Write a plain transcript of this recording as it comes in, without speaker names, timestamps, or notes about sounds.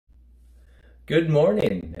Good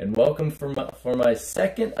morning, and welcome for my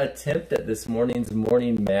second attempt at this morning's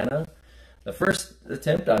morning manna. The first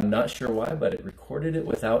attempt, I'm not sure why, but it recorded it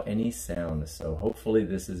without any sound, so hopefully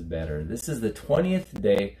this is better. This is the 20th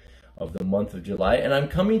day of the month of July, and I'm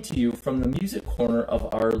coming to you from the music corner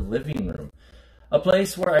of our living room, a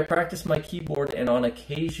place where I practice my keyboard, and on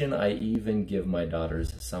occasion I even give my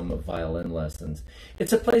daughters some violin lessons.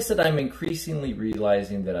 It's a place that I'm increasingly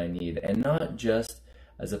realizing that I need, and not just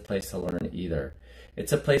as a place to learn either.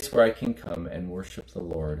 It's a place where I can come and worship the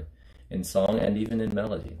Lord in song and even in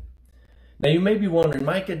melody. Now you may be wondering,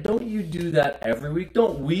 Micah, don't you do that every week?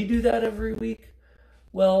 Don't we do that every week?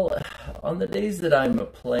 Well, on the days that I'm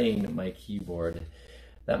playing my keyboard,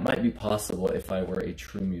 that might be possible if I were a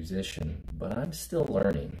true musician, but I'm still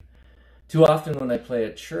learning. Too often when I play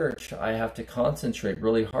at church, I have to concentrate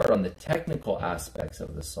really hard on the technical aspects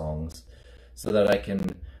of the songs so that I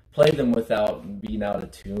can play them without being out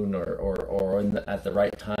of tune or at the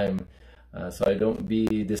right time, so I don't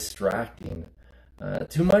be distracting.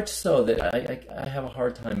 Too much so that I have a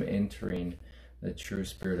hard time entering the true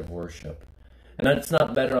spirit of worship. And it's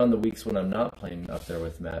not better on the weeks when I'm not playing up there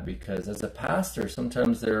with Matt, because as a pastor,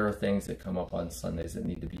 sometimes there are things that come up on Sundays that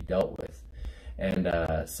need to be dealt with. And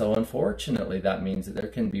so unfortunately, that means that there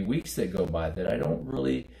can be weeks that go by that I don't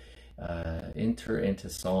really enter into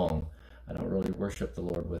song. I don't really worship the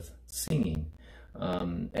Lord with singing,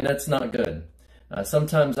 and that's not good.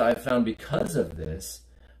 Sometimes I've found because of this,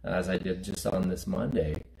 as I did just on this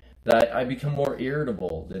Monday, that I become more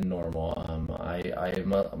irritable than normal.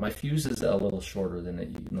 My fuse is a little shorter than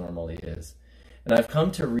it normally is, and I've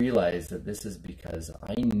come to realize that this is because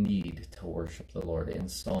I need to worship the Lord in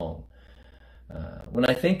song. When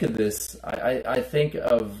I think of this,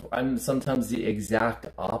 I'm sometimes the exact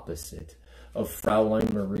opposite of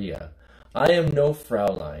Fraulein Maria. I am no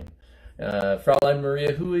Fraulein. Fraulein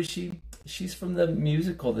Maria, who is she? She's from the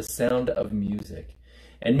musical The Sound of Music.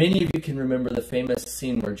 And many of you can remember the famous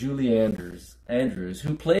scene where Julie Andrews,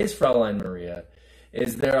 who plays Fraulein Maria,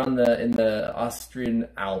 is there in the Austrian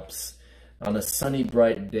Alps on a sunny,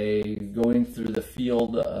 bright day, going through the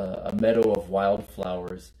field, a meadow of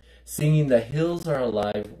wildflowers, singing "The Hills Are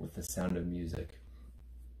Alive" with the sound of music.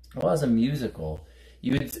 Well, as a musical,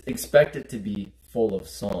 you would expect it to be full of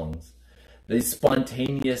songs. These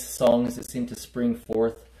spontaneous songs that seem to spring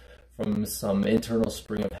forth from some internal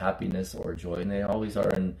spring of happiness or joy, and they always are,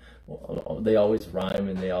 and they always rhyme,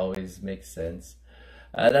 and they always make sense.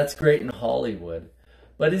 That's great in Hollywood,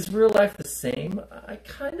 but is real life the same? I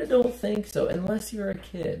kind of don't think so, unless you're a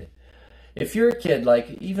kid. If you're a kid, like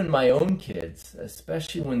even my own kids,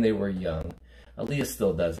 especially when they were young, Aaliyah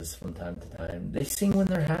still does this from time to time, they sing when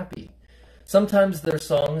they're happy. Sometimes they're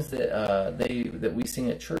songs that we sing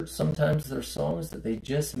at church. Sometimes they're songs that they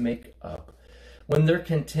just make up. When they're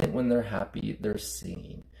content, when they're happy, they're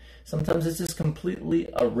singing. Sometimes it's just completely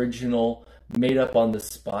original, made up on the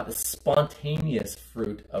spot, a spontaneous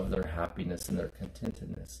fruit of their happiness and their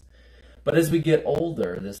contentedness. But as we get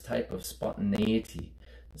older, this type of spontaneity,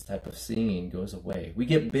 this type of singing goes away. We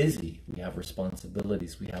get busy. We have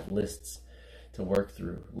responsibilities. We have lists to work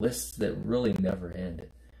through, lists that really never end.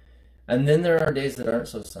 And then there are days that aren't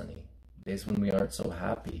so sunny, days when we aren't so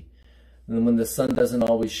happy, and when the sun doesn't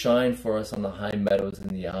always shine for us on the high meadows in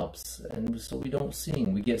the Alps, and so we don't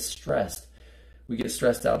sing. We get stressed. We get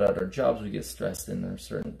stressed out at our jobs. We get stressed in our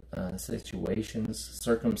certain situations,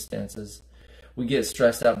 circumstances. We get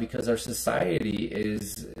stressed out because our society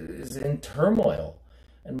is in turmoil,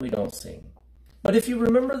 and we don't sing. But if you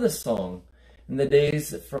remember the song, in the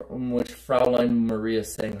days in which Fraulein Maria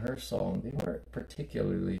sang her song, they weren't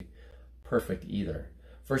particularly perfect either.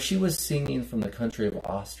 For she was singing from the country of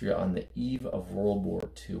Austria on the eve of World War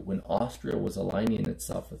II, when Austria was aligning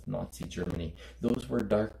itself with Nazi Germany. Those were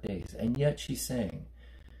dark days, and yet she sang.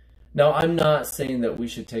 Now, I'm not saying that we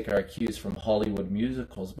should take our cues from Hollywood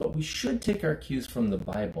musicals, but we should take our cues from the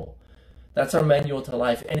Bible. That's our manual to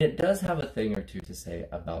life, and it does have a thing or two to say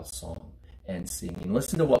about song and singing.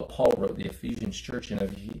 Listen to what Paul wrote the Ephesians church in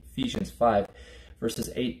Ephesians 5,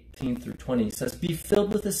 verses 18 through 20. He says, "Be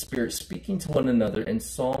filled with the Spirit, speaking to one another in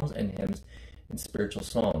psalms and hymns and spiritual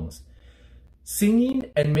songs,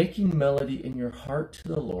 singing and making melody in your heart to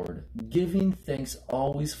the Lord, giving thanks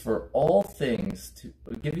always for all things to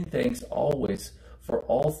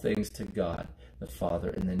God the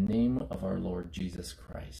Father in the name of our Lord Jesus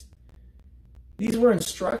Christ." These were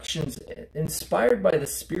instructions inspired by the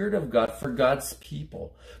Spirit of God for God's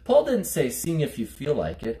people. Paul didn't say sing if you feel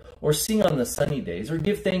like it, or sing on the sunny days, or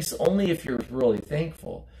give thanks only if you're really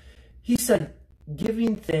thankful. He said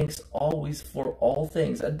giving thanks always for all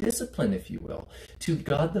things, a discipline, if you will, to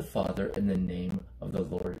God the Father in the name of the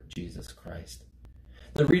Lord Jesus Christ.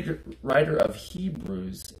 The writer of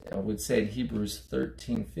Hebrews would say in Hebrews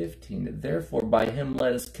 13:15, therefore by him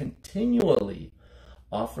let us continually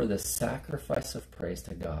offer the sacrifice of praise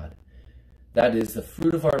to God. That is the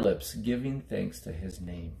fruit of our lips, giving thanks to his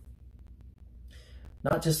name.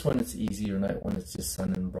 Not just when it's easy or not when it's just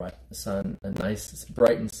nice,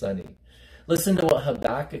 bright and sunny. Listen to what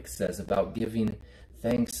Habakkuk says about giving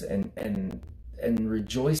thanks and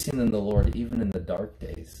rejoicing in the Lord even in the dark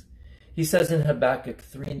days. He says in Habakkuk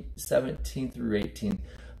 3:17 through 18,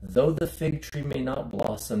 though the fig tree may not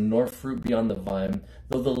blossom, nor fruit be on the vine,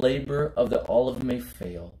 though the labor of the olive may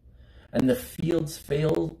fail, and the fields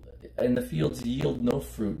yield no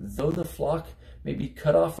fruit, though the flock may be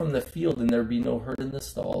cut off from the field, and there be no herd in the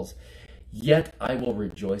stalls, yet I will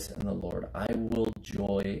rejoice in the Lord. I will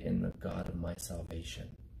joy in the God of my salvation.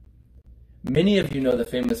 Many of you know the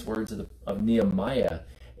famous words of Nehemiah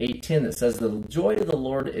 8:10 that says, the joy of the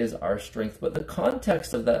Lord is our strength. But the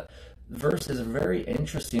context of that verse is very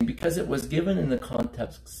interesting because it was given in the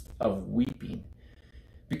context of weeping.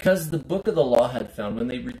 Because the book of the law had found when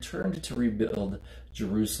they returned to rebuild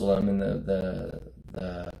Jerusalem and the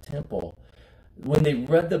temple, when they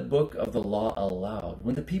read the book of the law aloud,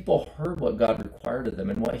 when the people heard what God required of them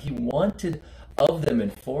and what he wanted of them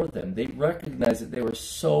and for them, they recognized that they were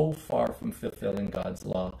so far from fulfilling God's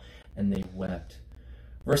law, and they wept.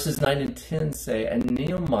 Verses 9 and 10 say, and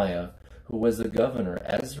Nehemiah, who was the governor,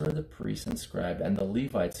 Ezra the priest and scribe, and the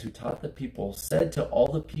Levites who taught the people, said to all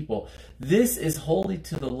the people, this is holy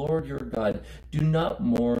to the Lord your God. Do not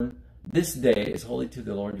mourn. This day is holy to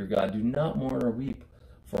the Lord your God. Do not mourn or weep.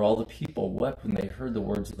 For all the people wept when they heard the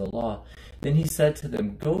words of the law. Then he said to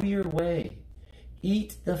them, go your way.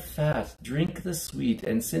 Eat the fat, drink the sweet,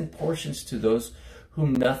 and send portions to those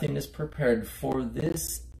whom nothing is prepared. For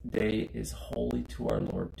this day is holy to our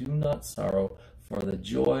Lord. Do not sorrow, for the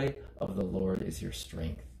joy of the Lord is your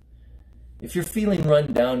strength. If you're feeling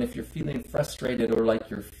run down, if you're feeling frustrated or like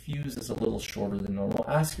your fuse is a little shorter than normal,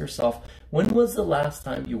 ask yourself, when was the last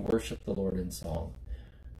time you worshiped the Lord in song?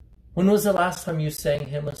 When was the last time you sang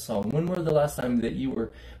him a song? When was the last time that you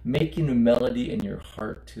were making a melody in your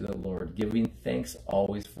heart to the Lord, giving thanks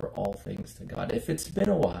always for all things to God? If it's been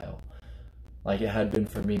a while, like it had been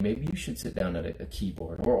for me, maybe you should sit down at a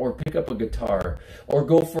keyboard or pick up a guitar or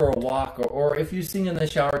go for a walk, or if you sing in the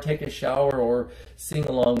shower, take a shower or sing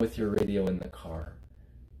along with your radio in the car.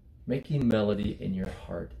 Making melody in your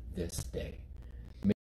heart this day.